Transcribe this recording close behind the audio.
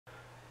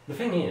The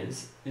thing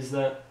is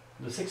that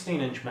the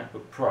 16-inch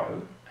MacBook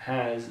Pro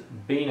has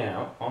been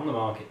out on the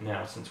market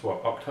now since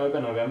what,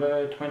 October,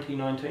 November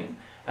 2019?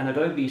 And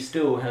Adobe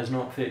still has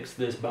not fixed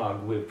this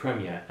bug with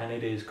Premiere, and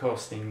it is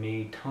costing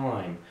me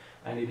time,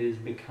 and it is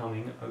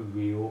becoming a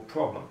real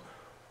problem.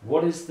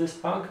 What is this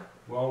bug?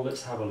 Well,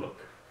 let's have a look.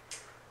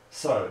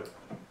 So,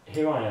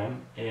 here I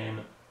am in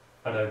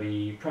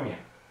Adobe Premiere.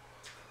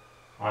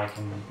 I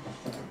can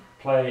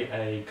play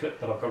a clip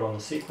that I've got on the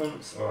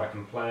sequence, or I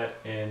can play it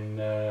in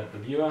the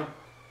viewer.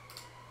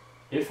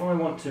 If I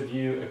want to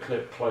view a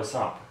clip close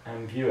up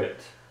and view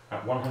it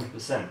at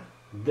 100%,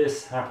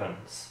 this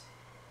happens.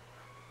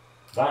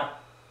 That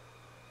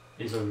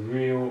is a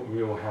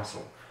real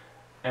hassle.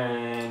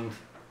 And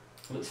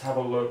let's have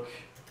a look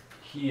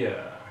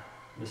here.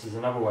 This is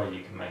another way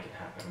you can make it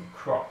happen.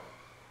 Crop.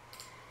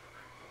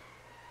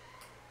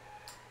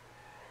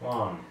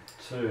 1,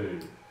 2,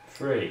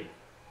 3.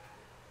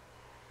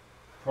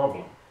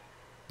 Problem.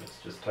 Let's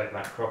just take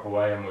that crop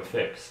away and we're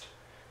fixed.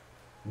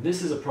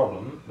 This is a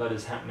problem that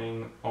is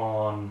happening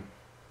on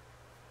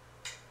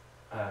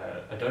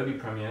Adobe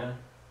Premiere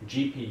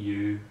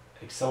GPU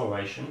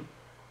acceleration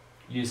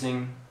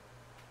using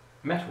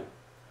Metal.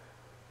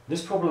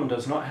 This problem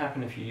does not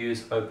happen if you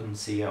use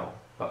OpenCL,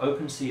 but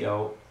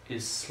OpenCL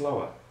is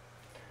slower.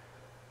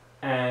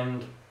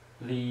 And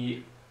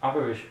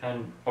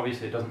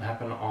obviously it doesn't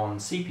happen on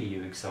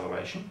CPU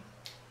acceleration,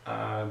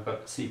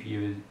 but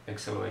CPU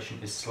acceleration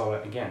is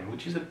slower again,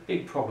 which is a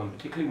big problem,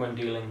 particularly when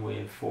dealing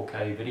with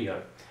 4K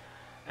video.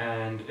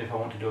 And if I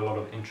want to do a lot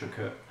of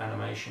intricate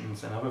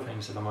animations and other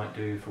things that I might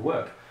do for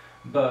work.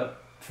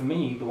 But for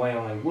me, the way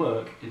I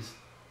work is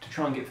to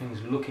try and get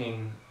things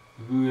looking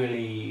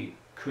really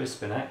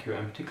crisp and accurate,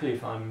 and particularly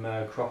if I'm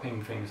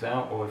cropping things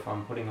out, or if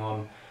I'm putting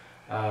on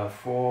 4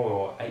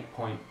 or 8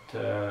 point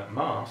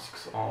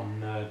masks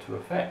on to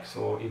effects,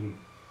 or even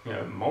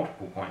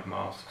multiple point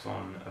masks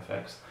on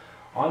effects.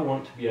 I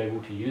want to be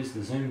able to use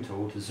the zoom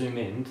tool to zoom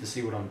in to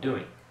see what I'm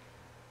doing.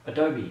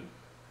 Adobe,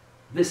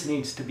 this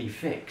needs to be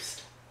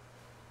fixed.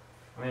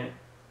 I mean,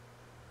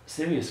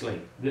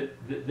 seriously,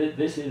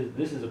 this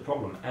is a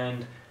problem.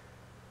 And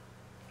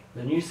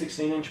the new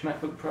 16-inch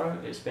MacBook Pro,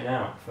 it's been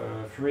out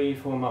for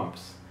 3-4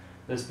 months.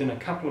 There's been a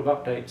couple of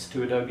updates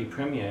to Adobe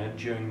Premiere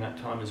during that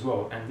time as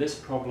well, and this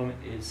problem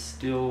is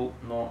still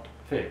not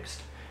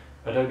fixed.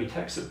 Adobe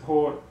Tech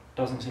Support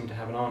doesn't seem to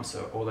have an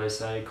answer, or they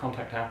say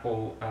contact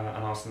Apple and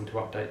ask them to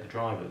update the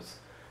drivers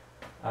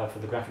for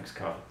the graphics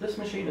card. This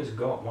machine has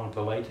got one of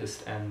the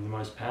latest and the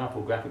most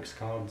powerful graphics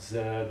cards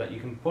that you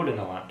can put in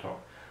a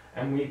laptop,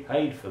 and we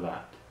paid for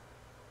that,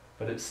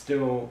 but it's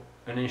still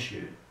an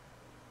issue.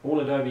 All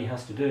Adobe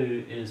has to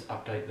do is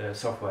update their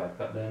software,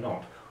 but they're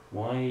not.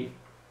 Why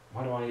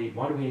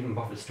do we even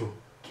bother still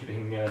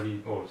keeping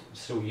or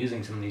still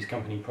using some of these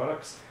company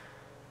products?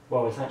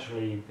 Well, it's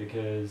actually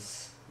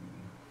because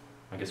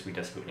I guess we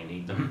desperately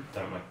need them,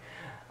 don't we?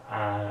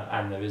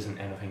 And there isn't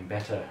anything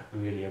better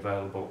really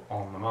available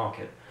on the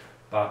market.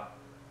 But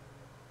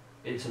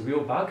it's a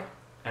real bug,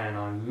 and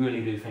I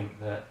really do think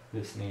that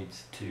this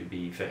needs to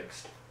be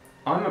fixed.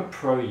 I'm a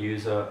pro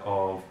user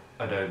of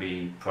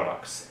Adobe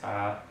products.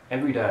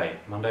 Every day,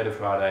 Monday to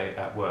Friday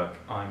at work,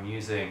 I'm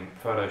using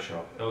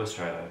Photoshop,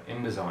 Illustrator,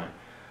 InDesign,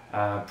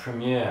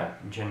 Premiere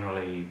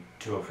generally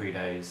 2 or 3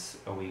 days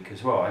a week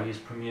as well. I use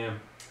Premiere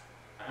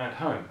at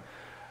home.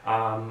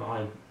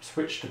 I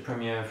switched to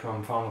Premiere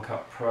from Final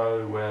Cut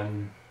Pro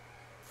when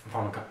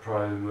Final Cut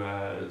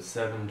Pro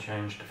 7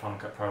 changed to Final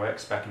Cut Pro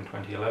X back in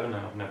 2011,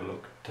 and I've never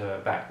looked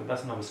back, but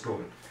that's another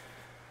story.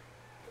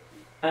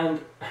 And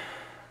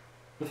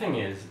the thing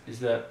is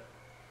that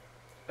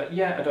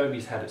yeah,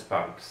 Adobe's had its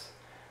bugs,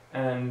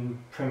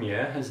 and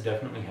Premiere has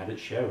definitely had its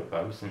share of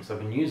bugs since I've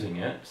been using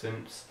it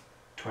since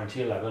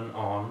 2011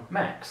 on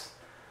Macs.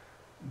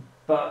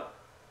 But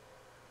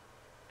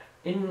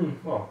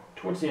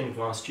towards the end of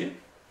last year,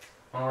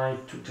 I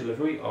took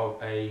delivery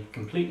of a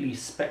completely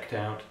spec'd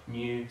out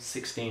new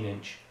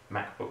 16-inch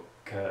MacBook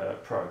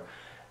Pro.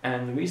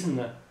 And the reason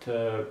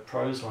that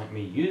pros like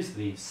me use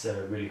these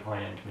really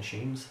high-end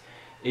machines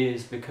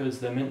is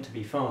because they're meant to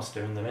be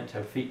faster, and they're meant to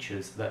have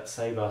features that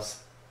save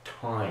us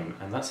time,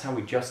 and that's how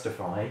we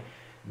justify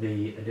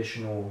the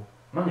additional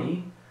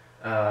money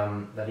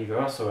that either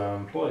us or our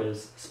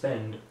employers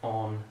spend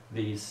on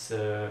these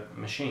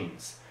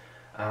machines.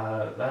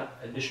 That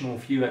additional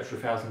few extra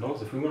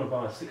 $1,000, if we want to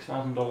buy a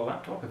 $6,000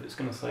 laptop, if it's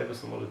going to save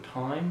us a lot of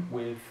time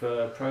with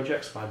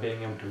projects by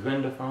being able to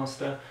render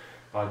faster,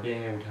 by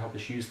being able to help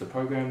us use the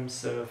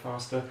programs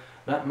faster,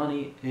 that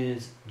money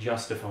is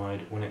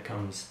justified when it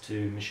comes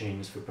to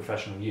machines for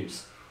professional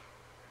use.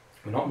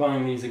 We're not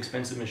buying these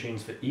expensive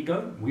machines for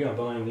ego, we are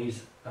buying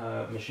these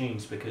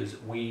machines because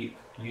we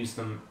use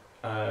them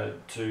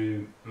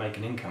to make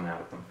an income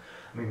out of them.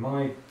 I mean,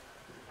 my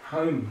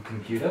home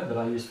computer that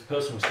I use for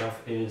personal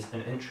stuff is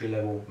an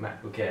entry-level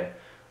MacBook Air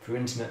for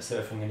internet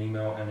surfing and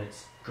email, and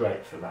it's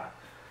great for that.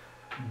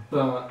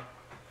 But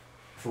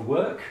for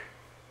work,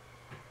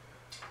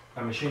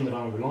 a machine that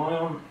I rely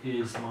on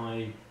is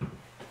my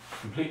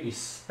completely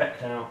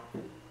spec'd out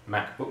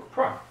MacBook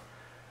Pro.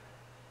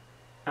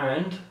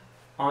 And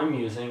I'm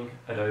using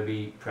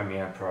Adobe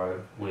Premiere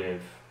Pro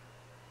with,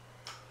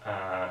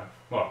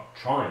 well,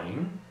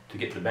 trying to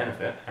get the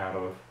benefit out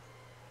of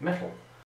Metal.